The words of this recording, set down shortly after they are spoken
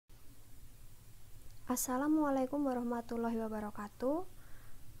Assalamualaikum warahmatullahi wabarakatuh.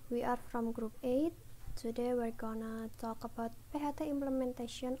 We are from Group 8. Today we're gonna talk about PHT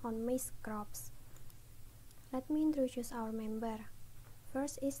implementation on maize crops. Let me introduce our member.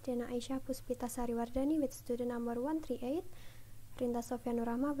 First is Dena Aisyah Puspitasari Wardani with student number 138, Rinta Sofia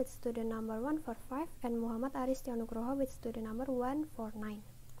Nurrahmah with student number 145, and Muhammad Ari Setyo Nugroho with student number 149.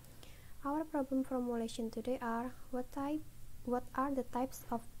 Our problem formulation today are what are the types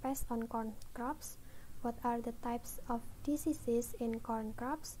of pests on corn crops, what are the types of diseases in corn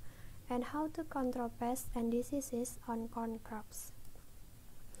crops, and how to control pests and diseases on corn crops.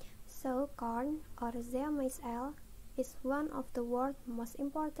 So, corn, or maize, is one of the world's most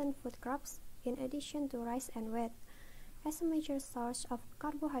important food crops in addition to rice and wheat. As a major source of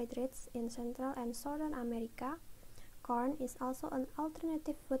carbohydrates in Central and Southern America, corn is also an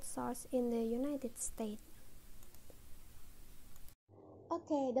alternative food source in the United States.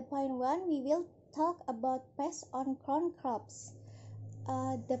 Okay, the point 1, we will talk about pests on corn crops.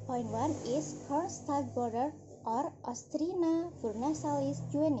 The point 1 is corn stalk borer or Ostrina vernacalis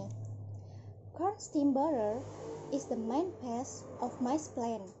jueni. Corn stem borer is the main pest of maize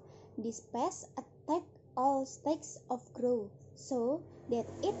plant. This pest attacks all stakes of growth, so that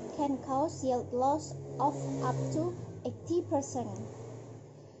it can cause yield loss of up to 80%.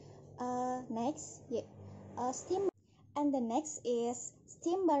 The next is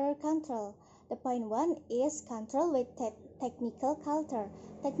stem borer control. The point 1 is control with technical culture.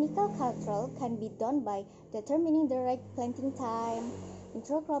 Technical control can be done by determining the right planting time,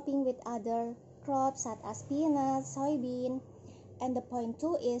 intercropping with other crops such as peanuts, soybean. And the point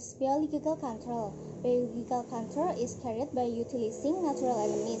 2 is biological control. Biological control is carried by utilizing natural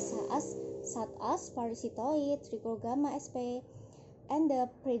enemies such as parasitoid, Trichogramma sp, and the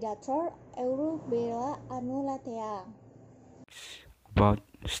predator Eurobella annulatea. About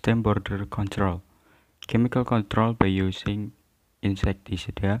stem border control. Chemical control by using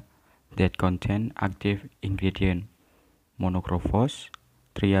insecticide that contain active ingredient monocrophos,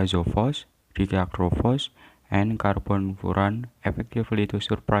 triazophos, dicacrophos, and carbonfuran effectively to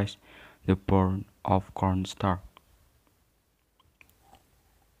suppress the burn of corn stalk.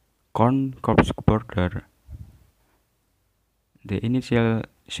 Corn corpse border. The initial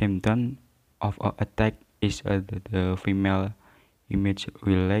symptom of an attack is the female image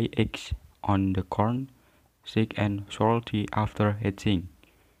will lay eggs on the corn, sick and salty after hatching.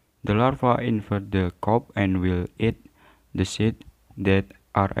 The larvae invade the cob and will eat the seeds that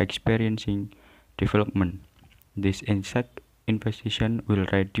are experiencing development. This insect infestation will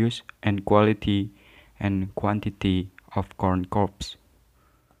reduce the quality and quantity of corn cobs.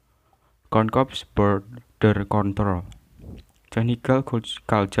 Corn cobs border control. Technical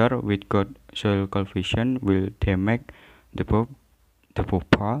culture with good soil cultivation will damage the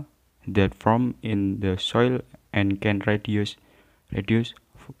pupa that form in the soil and can reduce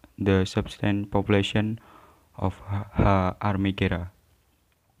the subsistence population of H. armigera.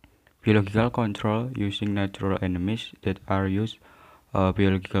 Biological control using natural enemies that are used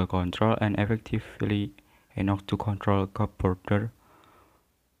biological control and effectively enough to control crop border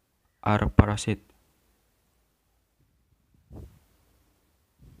are parasites.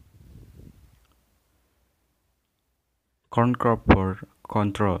 Corn crop border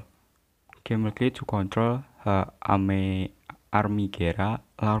control. Chemically to control H. armigera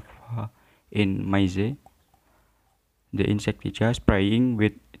larvae in maize. The insecticide spraying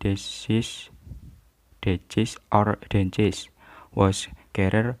with disease or dentist was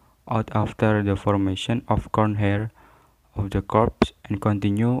carried out after the formation of corn hair of the crops and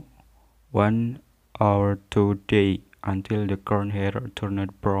continue 1 or 2 days until the corn hair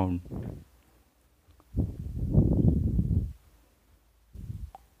turned brown.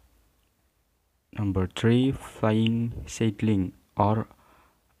 Number 3, flying seedling or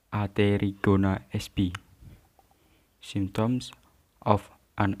Aterigona sp. Symptoms of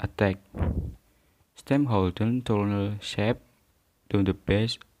an attack. Stem holden tunnel shape to the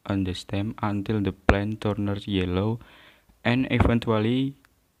base on the stem until the plant turns yellow and eventually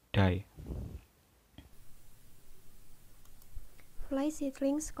die. Fly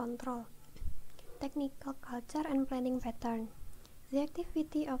seedlings control. Technical culture and planting pattern. The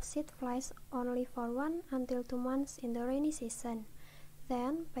activity of seed flies only for 1 until 2 months in the rainy season.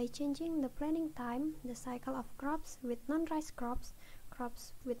 Then, by changing the planting time, the cycle of crops with non-rice crops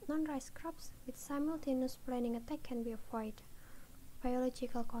with simultaneous planting attack can be avoided.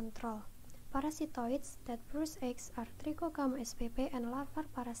 Biological control. Parasitoids that produce eggs are Trichogramma spp and larval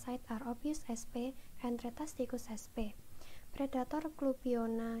parasite are Opius sp and Retasticus sp. Predator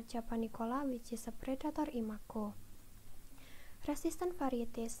Clubiona japanicola, which is a predator imago. Resistant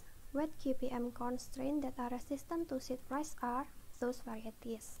varieties. Wet IPM corn strains that are resistant to seed flies are those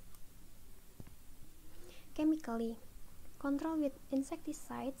varieties. Chemically, control with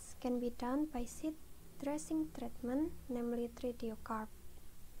insecticides can be done by seed dressing treatment, namely tridiocarb.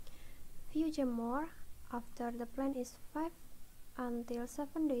 Furthermore, after the plant is 5 until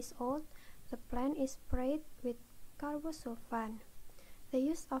 7 days old, the plant is sprayed with carbosulfan. The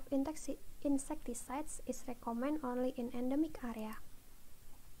use of insecticides is recommended only in endemic area.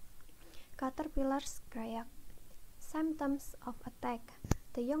 Caterpillars gryak. Symptoms of attack.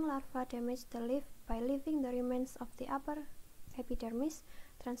 The young larvae damage the leaf by leaving the remains of the upper epidermis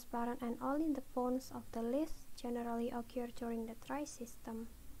transparent, and only the bones of the leaves generally occur during the dry season.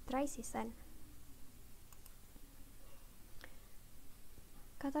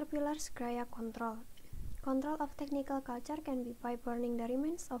 Caterpillars gryak control. Control of technical culture can be by burning the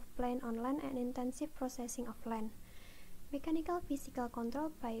remains of plant on land and intensive processing of land. Mechanical physical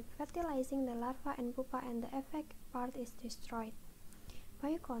control by fertilizing the larva and pupa and the effect part is destroyed.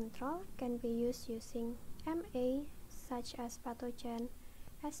 Biocontrol can be used using MA such as pathogen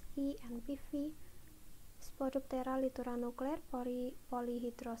SE and PV, Spodoptera lituranuclear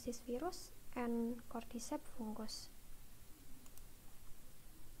polyhydrosis virus, and cordyceps fungus.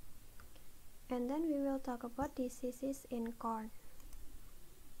 And then we will talk about diseases in corn.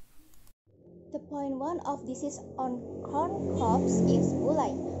 The point 1 of disease on corn crops is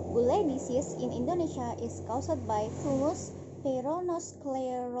bulai. Bulai disease in Indonesia is caused by fungus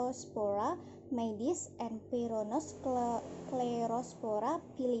Peronosclerospora Maize and Peronosclerospora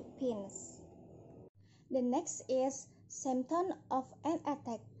philippines. The next is symptom of an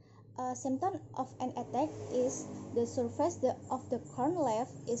attack. A symptom of an attack is the surface of the corn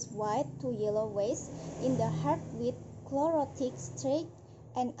leaf is white to yellowish in the heart with chlorotic streak,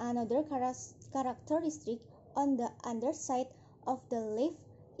 and another characteristic on the underside of the leaf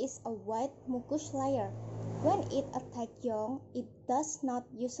is a white mucus layer. When it attacks young, it does not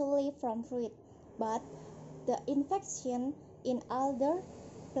usually from fruit, but the infection in older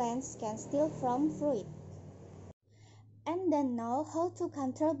plants can steal from fruit. And then now how to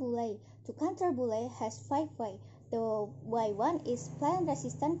counter bulai. To counter bulai has 5 ways. The way 1 is plant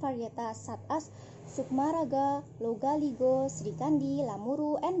resistant varieties such as Sukmaraga, Logaligo, Srikandi,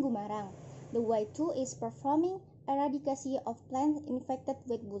 Lamuru, and Gumarang. The way 2 is performing eradication of plants infected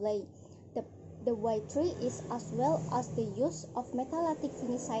with bulai. The way 3 is as well as the use of metalatic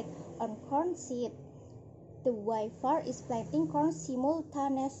fungicide on corn seed. The way 4 is planting corn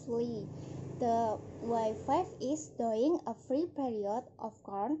simultaneously. The way 5 is doing a free period of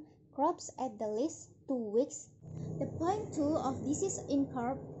corn crops at the least 2 weeks. The point 2 of disease in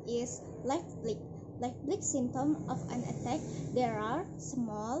corn is leaf blight. Leaf blight symptom of an attack. There are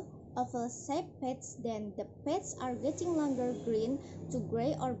small oval-shaped patches, then the patches are getting longer green to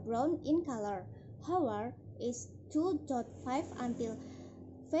gray or brown in color. However, is 2.5 until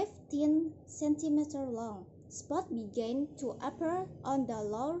 15 cm long. Spots begin to appear on the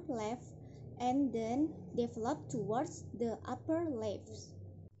lower leaf and then develop towards the upper leaves.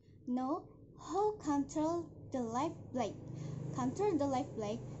 Now, how control the leaf blight? Counter the leaf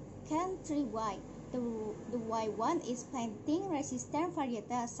blight can 3 ways. The way 1 is planting resistant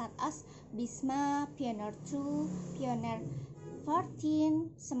varieties such as Bisma, Pioneer 2, Pioneer 14,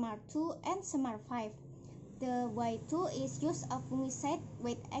 Semar 2, and Semar 5. The way 2 is use of fungicide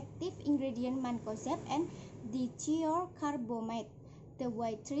with active ingredient mancozeb and dithiocarbamate. The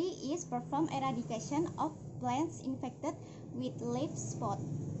way 3 is perform eradication of plants infected with leaf spot.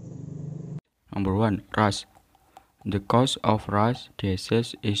 Number 1. Rust. The cause of rust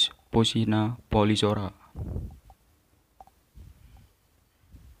disease is Puccina polyzora.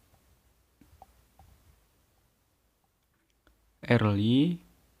 Early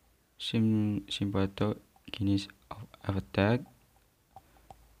symptoms of attack.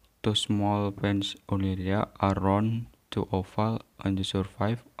 2 small pens ularia are round to oval on the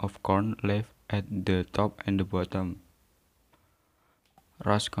surface of corn leaf at the top and the bottom.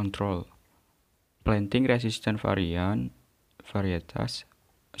 Rust control. Planting resistant varieties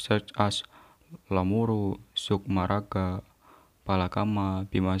such as Lamuru, Sukmaraga, Palakama,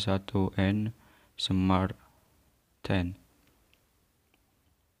 Bima 1, and Semar 10.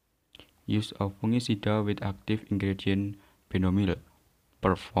 Use of fungicide with active ingredient benomil.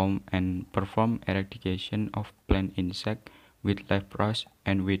 Perform eradication of plant insect with leaf rust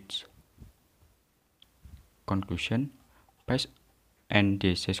and weeds. Conclusion: pest and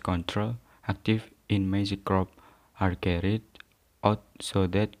disease control active in maize crop are carried out so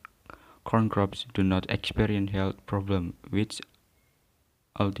that corn crops do not experience health problems, which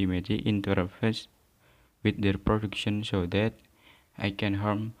ultimately interferes with their production so that I can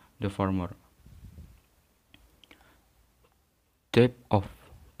harm the farmer. Type of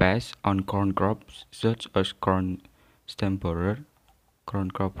pests on corn crops such as corn stem borer,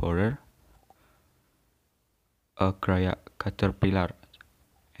 corn crop borer, a caterpillar,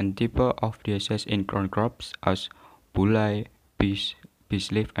 and type of disease in corn crops as bulleye, bees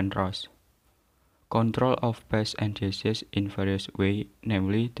leaf, and rust. Control of pests and diseases in various ways,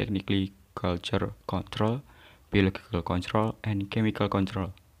 namely technical culture control, biological control, and chemical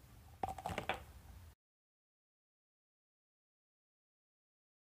control.